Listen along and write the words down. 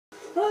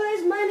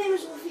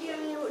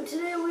and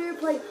today we are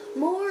playing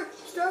more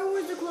Star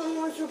Wars The Clone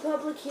Wars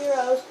Republic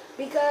Heroes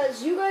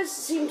because you guys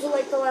seem to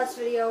like the last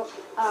video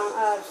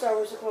of Star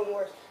Wars The Clone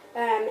Wars.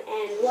 And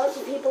lots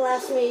of people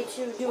asked me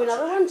to do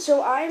another one,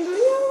 so I am doing another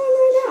one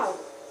right now.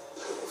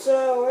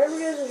 So, whatever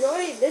you guys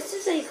enjoy, this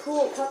is a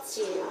cool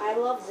cutscene. I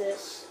love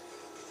this.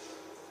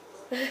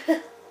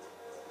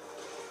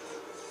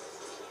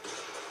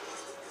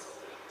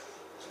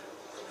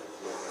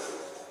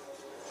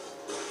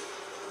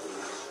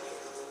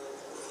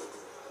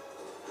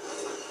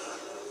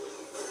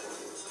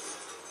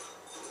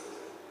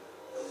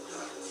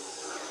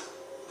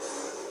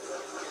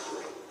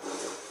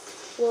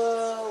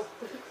 Whoa.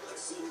 I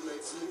see you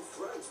made some new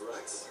friends,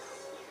 Rex.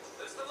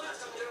 This is the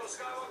last of General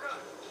Skywalker,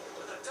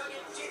 with a tongue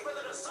in deeper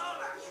than a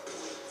Sarlacc.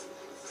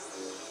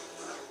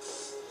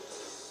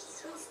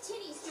 Those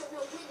titties don't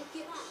know when to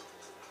give up.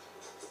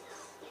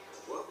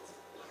 Well,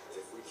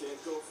 if we can't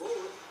go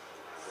forward,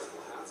 then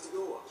we'll have to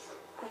go up.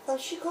 I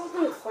thought she called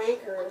them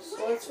clankers.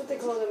 Well, that's what they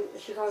call them.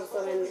 She calls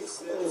them in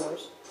Clone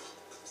Wars.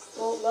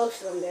 Well,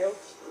 most of them do.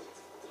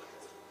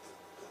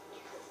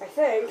 I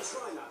think.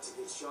 Try not to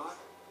get shot.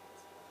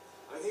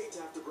 I'd hate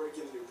to have to break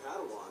in a new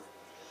Padawan.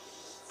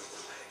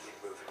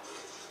 Keep moving.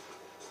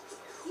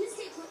 You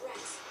stay put,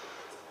 Rex.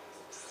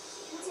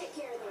 We'll take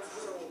care of those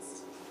droids.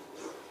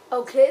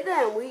 Okay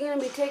then, we're gonna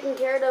be taking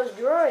care of those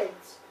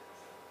droids.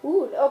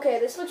 Ooh, okay,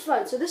 this looks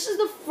fun. So this is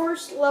the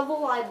first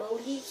level, I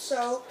believe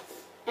so.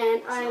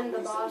 And I am the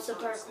boss of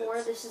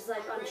parkour. This is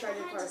like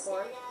Uncharted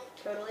parkour.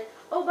 Totally.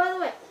 Oh, by the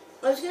way,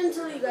 I was gonna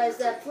tell you guys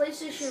that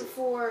PlayStation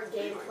 4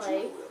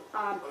 gameplay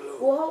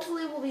will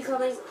be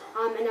coming.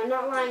 And I'm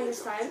not lying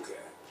this time.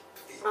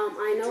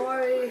 I know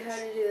already how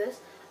to do this.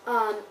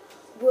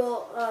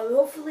 Will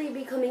hopefully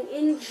be coming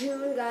in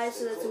June, guys.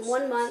 So that's in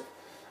 1 month.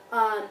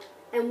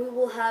 And we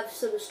will have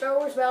some Star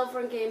Wars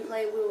Battlefront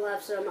gameplay, we will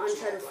have some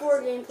Uncharted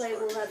 4 gameplay,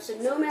 we'll have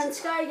some No Man's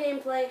Sky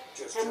gameplay,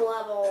 and we'll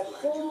have a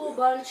whole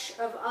bunch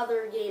of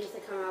other games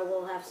that come out.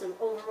 We'll have some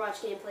Overwatch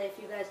gameplay, if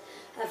you guys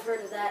have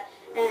heard of that,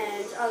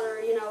 and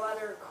other,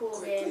 other cool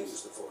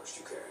games.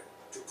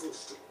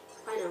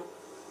 I know.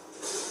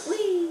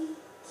 Whee!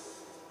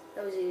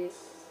 That was easy.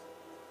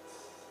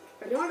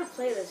 I know how to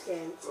play this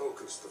game.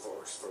 Focus the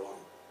Force for long.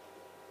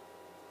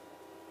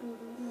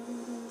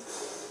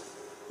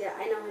 Yeah,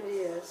 I know how to do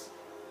this.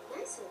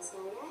 Nice one,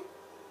 Skyeye.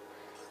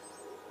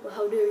 Well,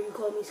 how dare you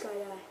call me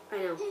Sky-Eye? I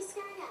know. Hey,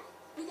 Skyeye,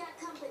 we got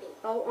company.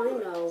 Oh, I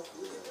know.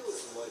 We can do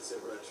some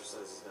lightsaber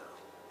exercises now.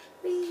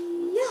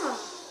 Yeah.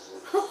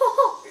 A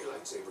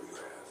lightsaber you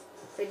have.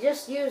 I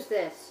just used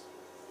this.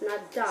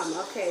 Not dumb.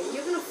 Okay,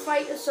 you're gonna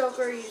fight Ahsoka,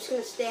 or you're just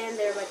gonna stand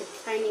there like a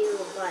tiny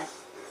little butt.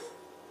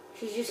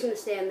 She's just gonna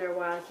stand there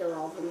while I kill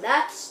all of them.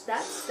 That's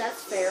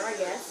fair, I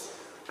guess.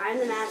 I'm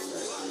the master.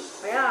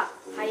 Oh yeah.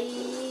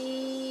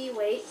 Hi.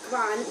 Wait. Come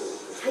on.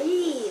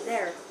 Hi.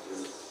 There.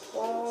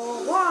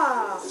 Oh,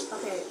 wow.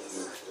 Okay.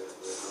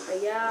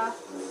 Yeah.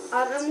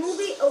 And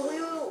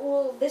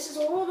this is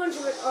a whole bunch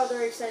of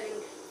other exciting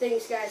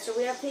things, guys. So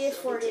we have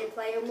PS4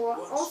 gameplay, and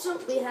we'll also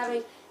be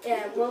having,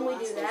 when we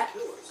do that,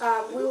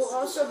 we will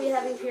also be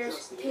having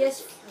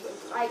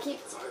I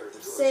keep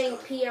saying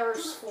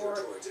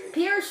PS4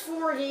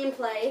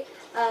 gameplay.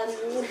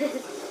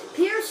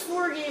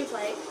 PS4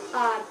 gameplay.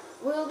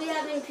 We'll be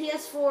having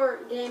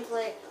PS4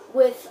 gameplay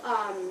with,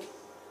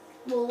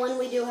 well, when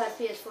we do have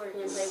PS4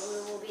 gameplay, we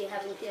will be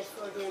having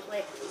PS4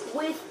 gameplay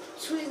with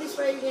Sweetly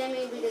Spider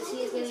Gaming, because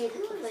he is getting a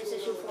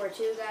PlayStation 4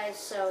 too, guys,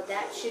 so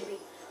that should be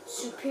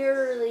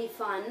superiorly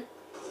fun.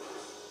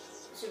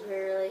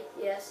 Superiorly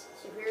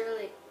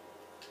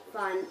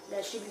fun.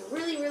 That should be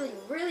really, really,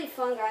 really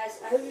fun,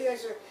 guys. I hope you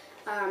guys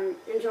are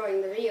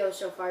enjoying the video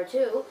so far,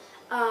 too.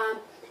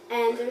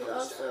 And there's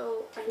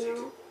also,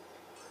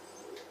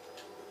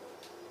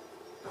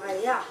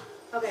 yeah.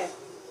 Okay.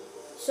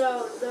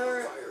 So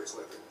there.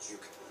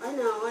 I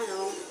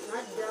know.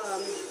 Not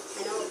dumb.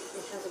 I know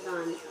it has a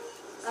gun.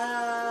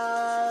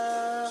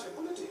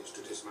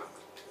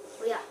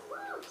 Well, yeah.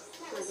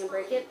 I can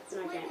break it.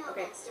 No, I can't.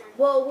 Okay.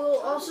 Well,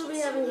 we'll also be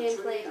having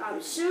gameplay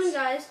soon,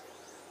 guys,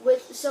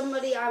 with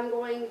somebody. I'm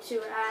going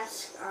to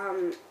ask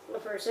a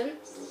person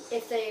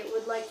if they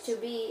would like to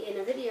be in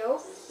a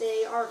video.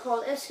 They are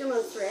called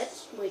Eskimo Threat,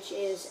 which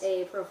is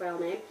a profile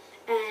name,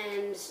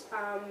 and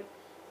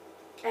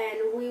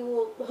we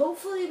will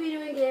hopefully be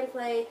doing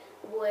gameplay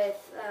with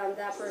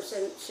that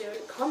person soon.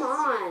 Come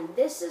on,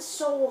 this is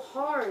so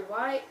hard.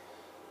 Why?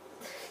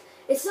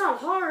 It's not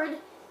hard.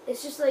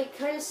 It's just like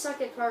kind of suck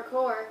at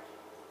parkour.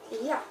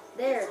 Yeah,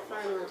 there,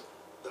 finally.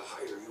 The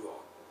higher you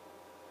are.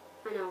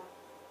 I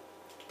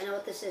know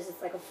what this is.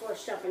 It's like a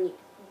force jump, and you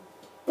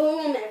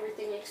boom,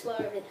 everything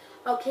explodes.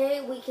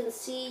 Okay, we can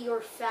see your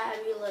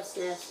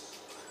fabulousness.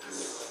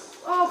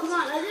 Oh, come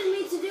on! I didn't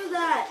mean to do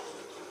that.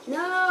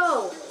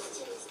 No.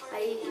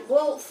 I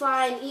will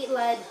fine. Eat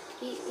lead.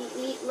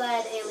 Eat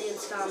lead, alien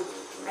scum.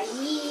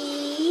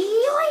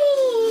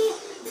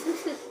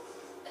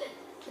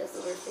 That's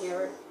the worst thing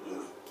ever.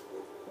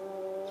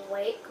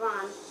 Wait, come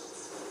on.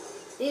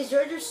 These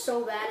droids are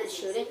so bad at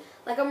shooting.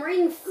 Like, I'm right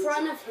in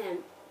front of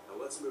him. Now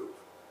let's move.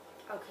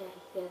 Okay,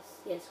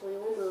 yes, we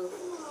will move.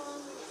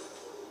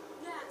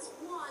 That's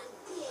one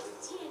big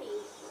tinny.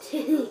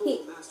 Remember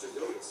what Master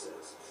Yoda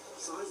says.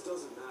 Size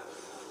doesn't matter.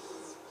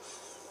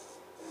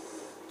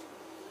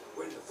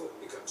 When the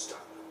foot becomes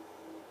stuck.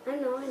 I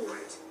know.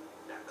 Right.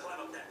 Now climb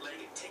up that leg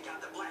and take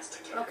out the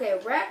blaster cannon. Okay,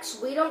 Rex,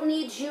 we don't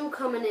need you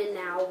coming in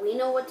now. We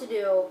know what to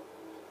do.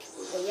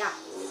 Yeah.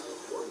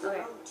 One Okay.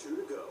 down, 2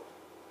 to go.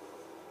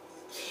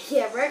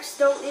 Yeah, Rex,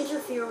 don't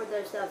interfere with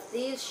their stuff.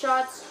 These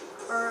shots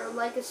are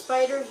like a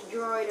spider's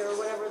droid or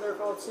whatever they're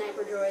called,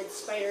 sniper droids,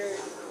 spider.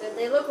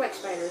 They look like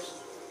spiders,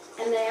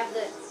 and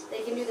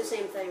they can do the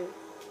same thing.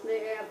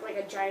 They have like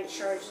a giant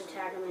charged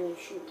attack, and then you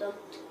shoot them,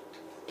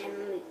 and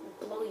then they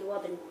blow you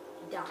up and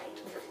you die.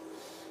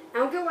 I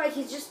don't get why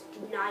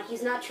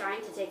he's not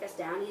trying to take us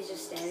down. He's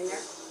just standing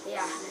there.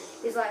 Yeah,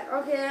 he's like,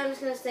 okay, I'm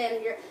just gonna stand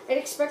here. I'd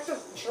expect the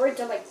droid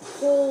to like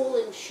pull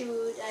and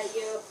shoot at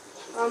you.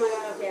 Oh my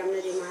god, okay, I'm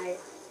gonna do my...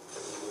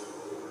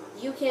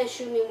 You can't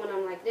shoot me when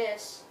I'm like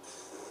this.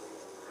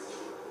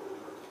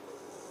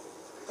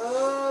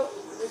 Oh,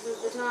 this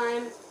is the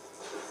time.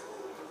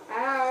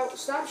 Ow,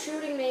 stop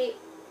shooting me.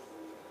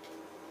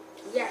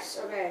 Yes,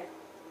 okay.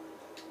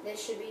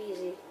 This should be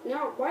easy.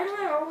 No, why do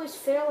I always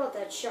fail at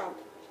that jump?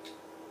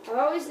 I've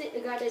always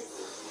got it...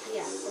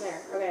 Yeah,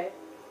 there, okay.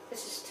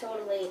 This is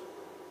totally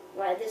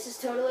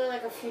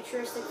like a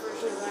futuristic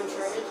version of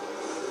Uncharted.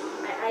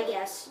 I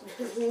guess.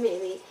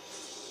 Maybe.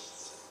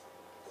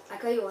 I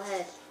got you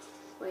ahead.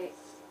 Wait.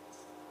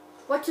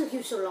 What took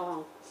you so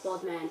long,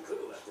 bald man? Could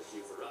have left a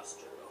few for us,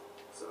 General.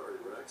 Sorry,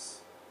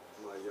 Rex.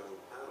 My young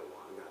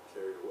Padawan got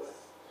carried away.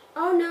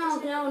 Oh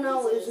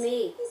no, it was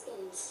me. He's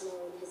getting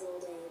slow in his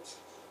old age.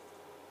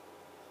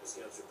 The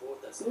scouts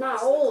report that's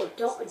Not old.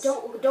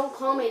 Don't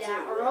call me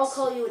that, or I'll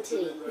call you a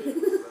T.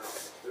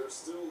 There are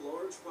still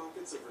large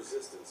pockets of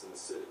resistance in the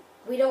city.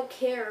 We don't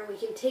care. We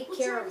can take We'll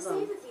care try to of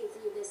save them. a few for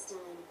you this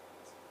time.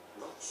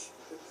 much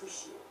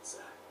appreciated,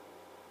 sir.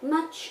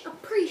 Much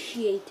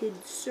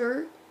appreciated,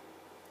 sir.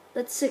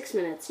 That's 6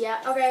 minutes.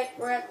 Yeah, okay,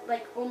 we're at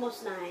like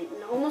almost 9.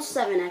 No, almost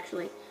 7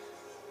 actually.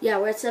 Yeah,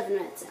 we're at 7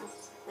 minutes now.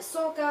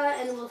 Ahsoka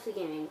and Wolfie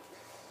Gaming.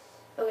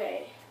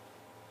 Okay.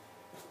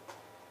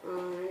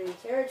 New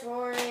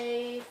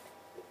territory.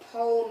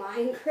 Poe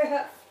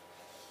Minecraft.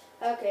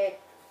 Okay.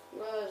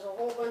 Well, there's a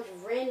whole bunch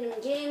of random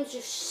games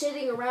just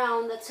sitting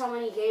around. That's how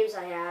many games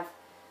I have.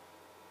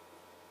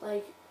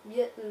 Like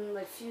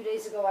a few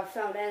days ago I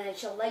found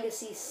NHL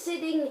Legacy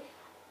sitting,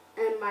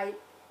 and my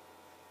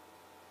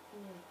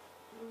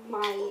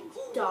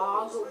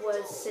dog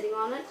was sitting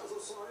on it. As a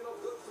sign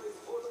of good faith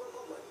for the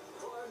Republic,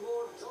 Crime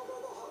Lord Jabba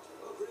the Hutt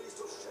agrees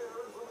to share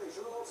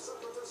information about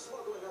separatist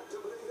smuggling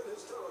activity in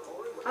his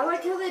territory. I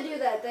like how they do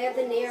that. They have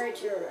the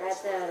narrator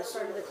at the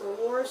start of the Clone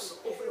Wars,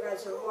 if you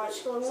guys have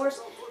watched Clone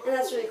Wars, and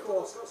that's really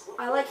cool.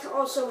 I like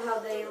also how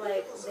they do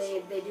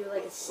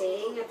like a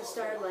saying at the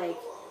start, like,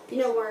 you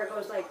know, where it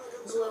goes like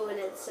blue and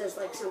it says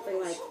like something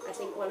like, I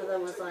think one of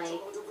them was like,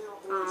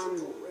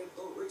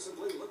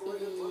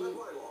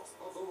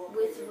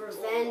 with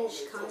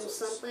revenge comes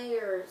something,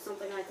 or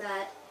something like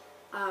that.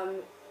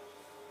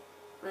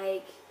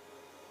 Like,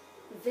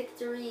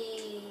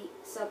 victory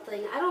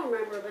something. I don't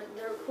remember, but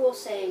they're cool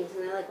sayings,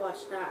 and I like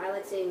watching. I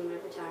like saying them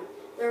every time.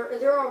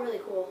 They're all really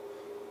cool.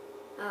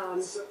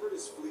 The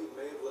separatist fleet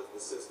may have left the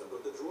system,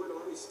 but the droid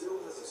army still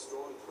has a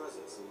strong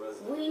presence in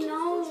residence. We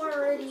know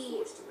already.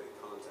 Forced to make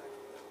contact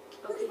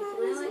with them. Okay, can I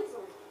like?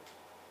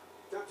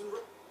 Captain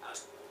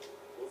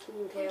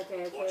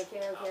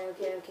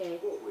Okay.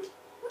 Won't we?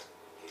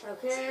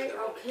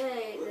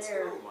 Okay, Let's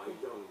there. go, my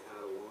young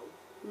Padawan.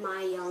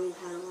 My young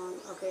Padawan.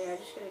 Okay, I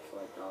just gotta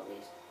collect all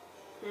these.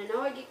 And I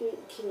know I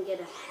can get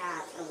a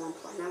hat at one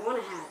point. And I want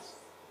a hat.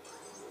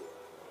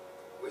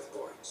 With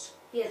points.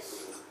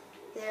 Yes.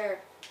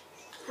 There.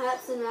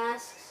 Hats and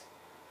masks.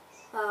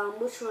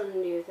 Which one do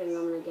you think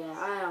I'm gonna get?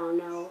 I don't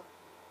know.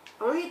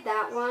 I wanna get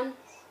that one.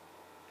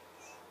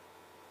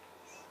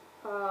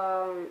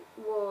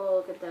 We'll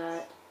look at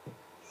that.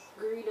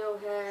 Greedo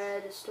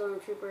head,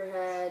 Stormtrooper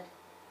head,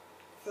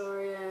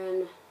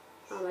 Thorian,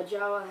 a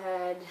Jawa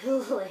head,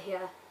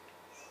 Leia,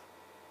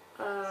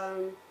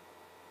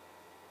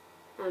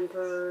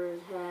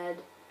 Emperor's head,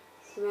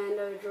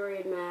 Commando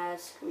droid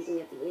mask. We can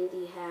get the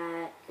Indy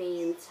hat,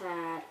 Bane's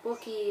hat,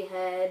 Wookiee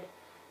head,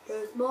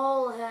 Darth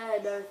Maul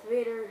head, Darth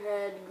Vader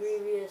head,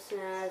 Grievous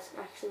mask.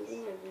 Actually, we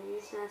can get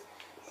Grievous mask.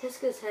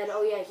 Tiska's head.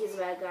 Oh yeah, he's a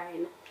bad guy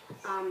in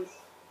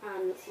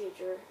the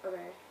future.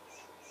 Okay.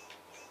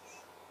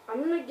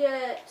 I'm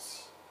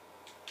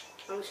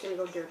just gonna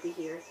go derpy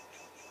here.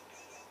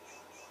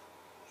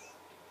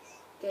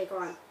 Okay, go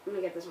on. I'm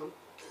gonna get this one.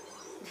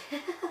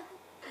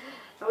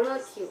 I wanna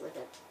look cute with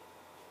it.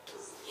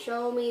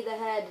 Show me the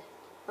head.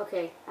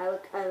 Okay, I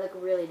look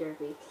really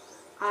derpy.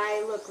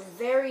 I look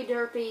very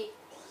derpy.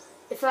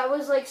 If I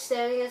was like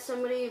staring at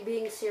somebody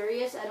being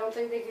serious, I don't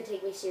think they could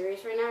take me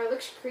serious right now. It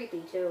looks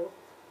creepy too.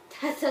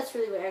 That's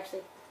really weird.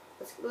 Actually,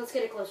 let's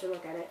get a closer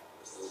look at it.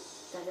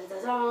 Da, da, da,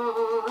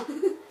 da.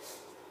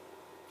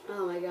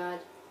 Oh my god.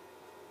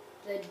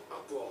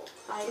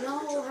 I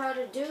know how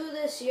to do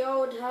this,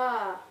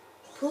 Yoda.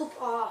 Poop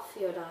off,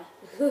 Yoda.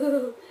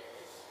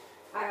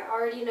 I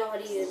already know how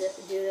to do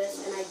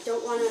this, and I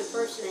don't want to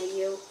impersonate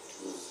you.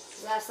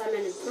 Last time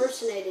I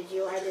impersonated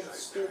you, I did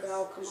stupid.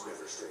 Oh, come on.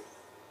 Never straight,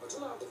 but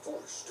allow the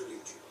Force to lead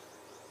you.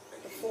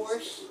 And The easy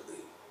Force? it will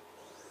be.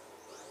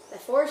 The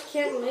Force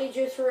can't lead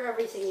you through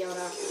everything,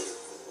 Yoda.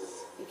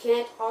 You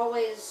can't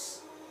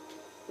always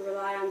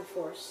rely on the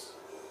Force,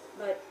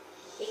 but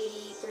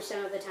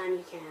 80% of the time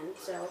you can.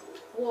 So,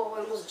 whoa, I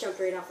almost jumped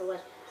right off the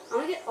ledge.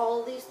 I'm gonna get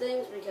all of these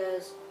things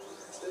because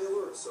Stay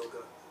alert,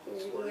 Ahsoka.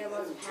 you can get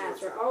lots of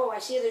hats. Or, oh, I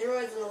see the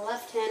droids in the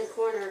left-hand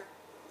corner.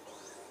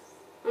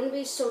 I'm gonna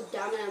be so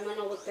dumb and I'm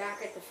gonna look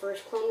back at the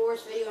first Clone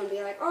Wars video and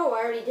be like, oh,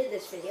 I already did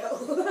this video.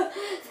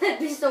 That'd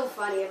be so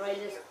funny if I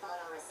just... Your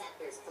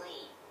photoreceptors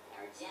clean.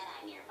 There are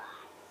Jedi nearby.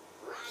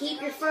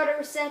 Keep your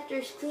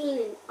photoreceptors clean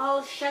and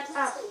all shut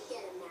up. Go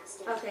get him,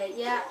 Master. Okay,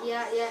 yeah.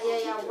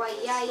 Why,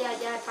 yeah.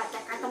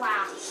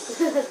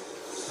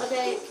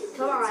 Okay,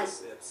 come on.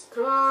 Snips.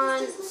 Come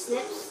on,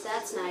 Snips.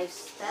 That's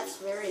nice. That's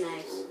very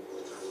nice.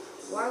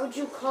 Why would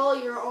you call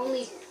your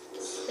only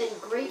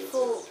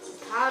grateful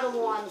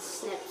Padawan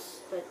Snips?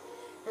 But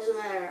doesn't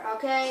matter.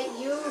 Okay,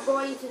 you're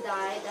going to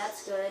die.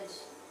 That's good.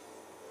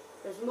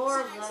 There's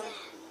more of them.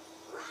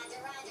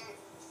 Roger, roger.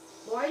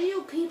 Why do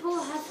you people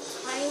have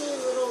tiny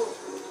little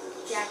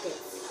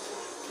jackets?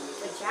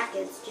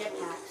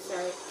 Jetpacks,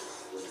 sorry.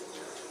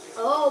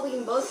 Oh, we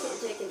can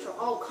both take control.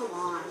 Oh, come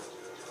on.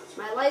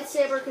 My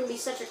lightsaber can be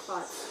such a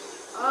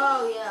klutz.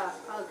 Oh, yeah,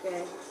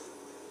 okay.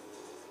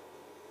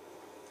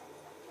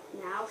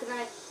 Now can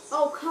I...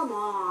 Oh, come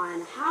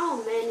on. How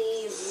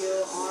many of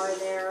you are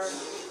there?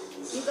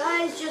 You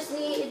guys just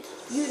need...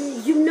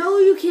 You know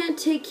you can't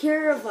take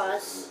care of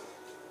us.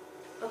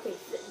 Okay,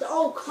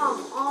 oh, come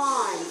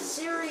on.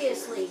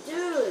 Seriously,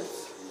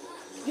 dudes.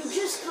 You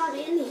just got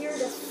in here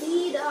to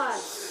feed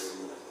us.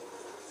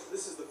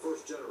 This is the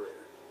first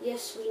generator.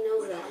 Yes, we know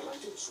When that.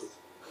 highlighted, sweet.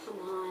 Come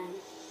on.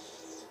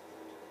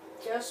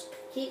 Just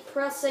keep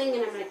pressing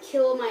and I'm going to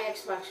kill my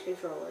Xbox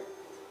controller.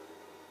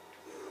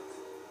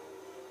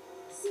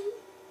 See?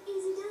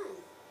 Easy done.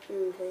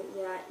 Okay,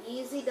 yeah,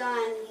 easy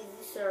done,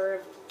 easy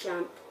served,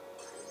 jump.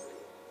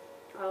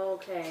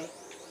 Okay,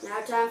 now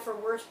time for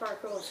worst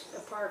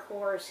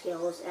parkour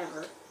skills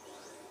ever.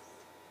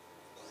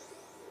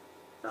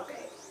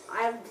 Okay,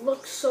 I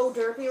look so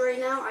derpy right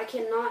now, I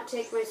cannot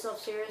take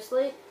myself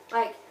seriously.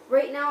 Like,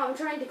 right now I'm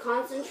trying to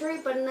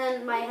concentrate, but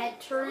then my head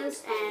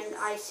turns and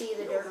I see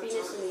the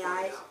derpiness in the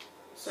eyes.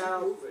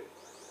 So, Moving.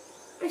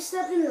 I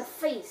stepped in the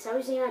face, how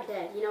is he not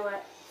dead? You know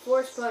what?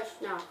 Force push,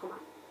 no, come on.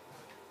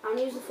 I'm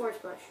gonna use the force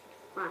push.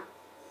 Come on.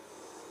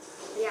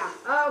 Yeah,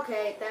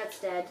 okay, that's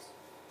dead.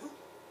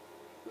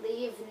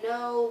 Leave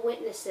no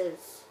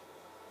witnesses.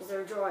 Because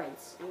they're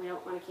droids, and we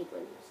don't want to keep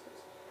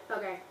witnesses.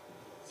 Okay.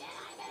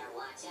 Jedi better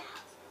watch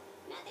out.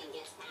 Nothing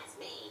gets past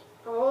me.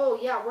 Oh,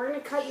 yeah, we're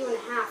gonna cut you in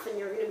half, and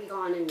you're gonna be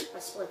gone in a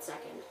split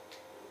second.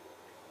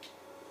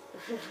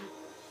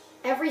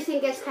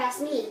 Everything gets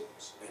past me.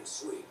 And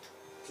sweet.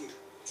 Keep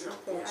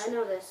jump. Okay, I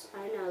know this.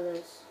 I'm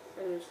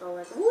gonna just go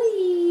like,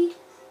 whee!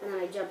 And then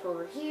I jump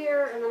over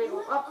here, and then I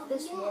go up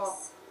this wall.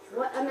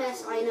 What a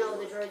mess. I know,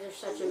 the droids are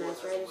such a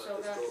mess, right,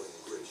 Ahsoka?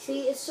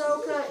 See,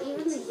 Ahsoka,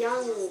 even the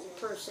young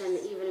person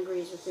even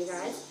agrees with me,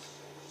 guys.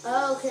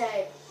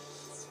 Okay.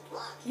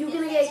 You're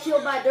gonna get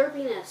killed by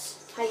derpiness.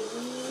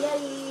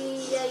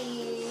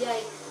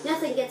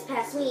 Nothing gets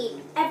past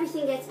me.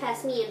 Everything gets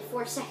past me in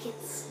 4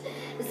 seconds.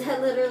 That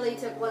literally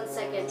took 1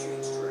 second.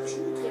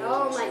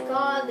 Oh my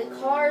god, the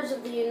cars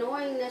of the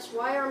annoyingness.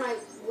 Why are my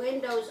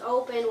windows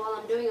open while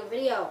I'm doing a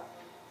video?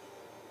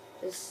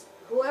 This,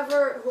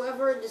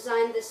 whoever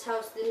designed this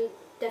house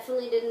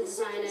definitely didn't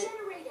design it.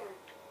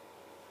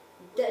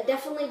 Generator.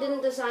 Definitely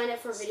didn't design it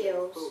for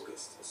videos.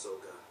 Focused,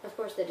 Ahsoka. Of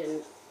course they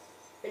didn't.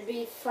 It'd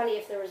be funny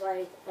if there was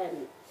like,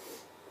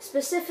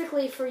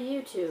 specifically for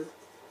YouTube.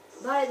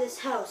 Buy this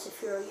house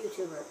if you're a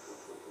YouTuber.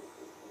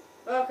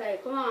 Okay,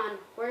 come on.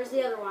 Where's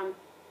the other one?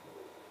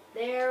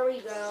 There we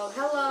go.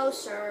 Hello,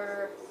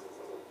 sir.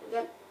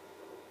 Yep.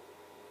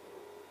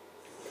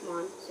 Come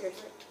on,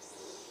 seriously.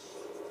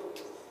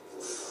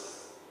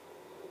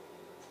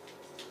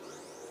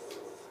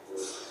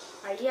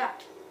 Yeah.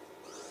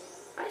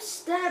 I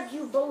stabbed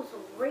you both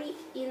right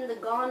in the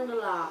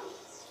gondola.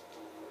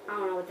 I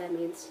don't know what that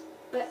means,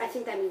 but I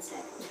think that means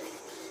head.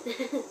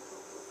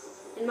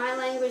 In my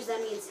language, that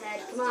means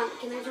head. Come on,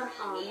 can I jump?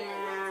 Oh,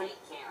 man.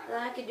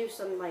 I could do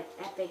some, like,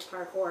 epic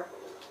parkour.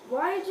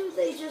 Why do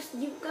they just...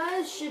 You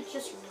guys should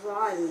just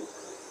run.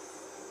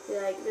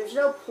 Like, there's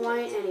no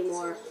point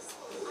anymore.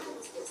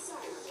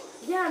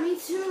 Yeah, me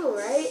too,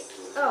 right?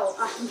 Oh,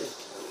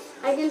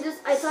 I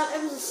thought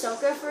it was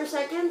Ahsoka for a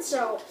second,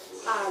 so,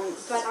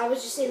 but I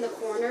was just in the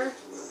corner.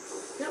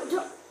 No,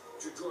 don't.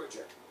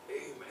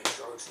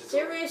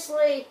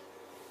 Seriously?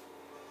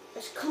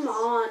 Just come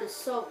on,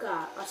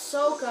 Ahsoka.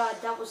 Ahsoka,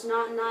 that was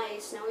not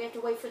nice. Now we have to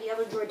wait for the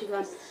other droid to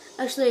come.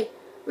 Actually,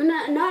 we're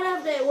not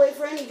have to wait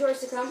for any droids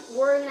to come.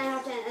 We're going to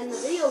have to end the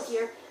video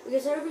here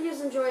because everybody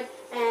has enjoyed,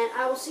 and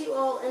I will see you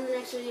all in the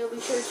next video. Be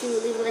sure to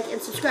leave a like and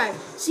subscribe.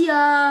 See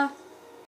ya!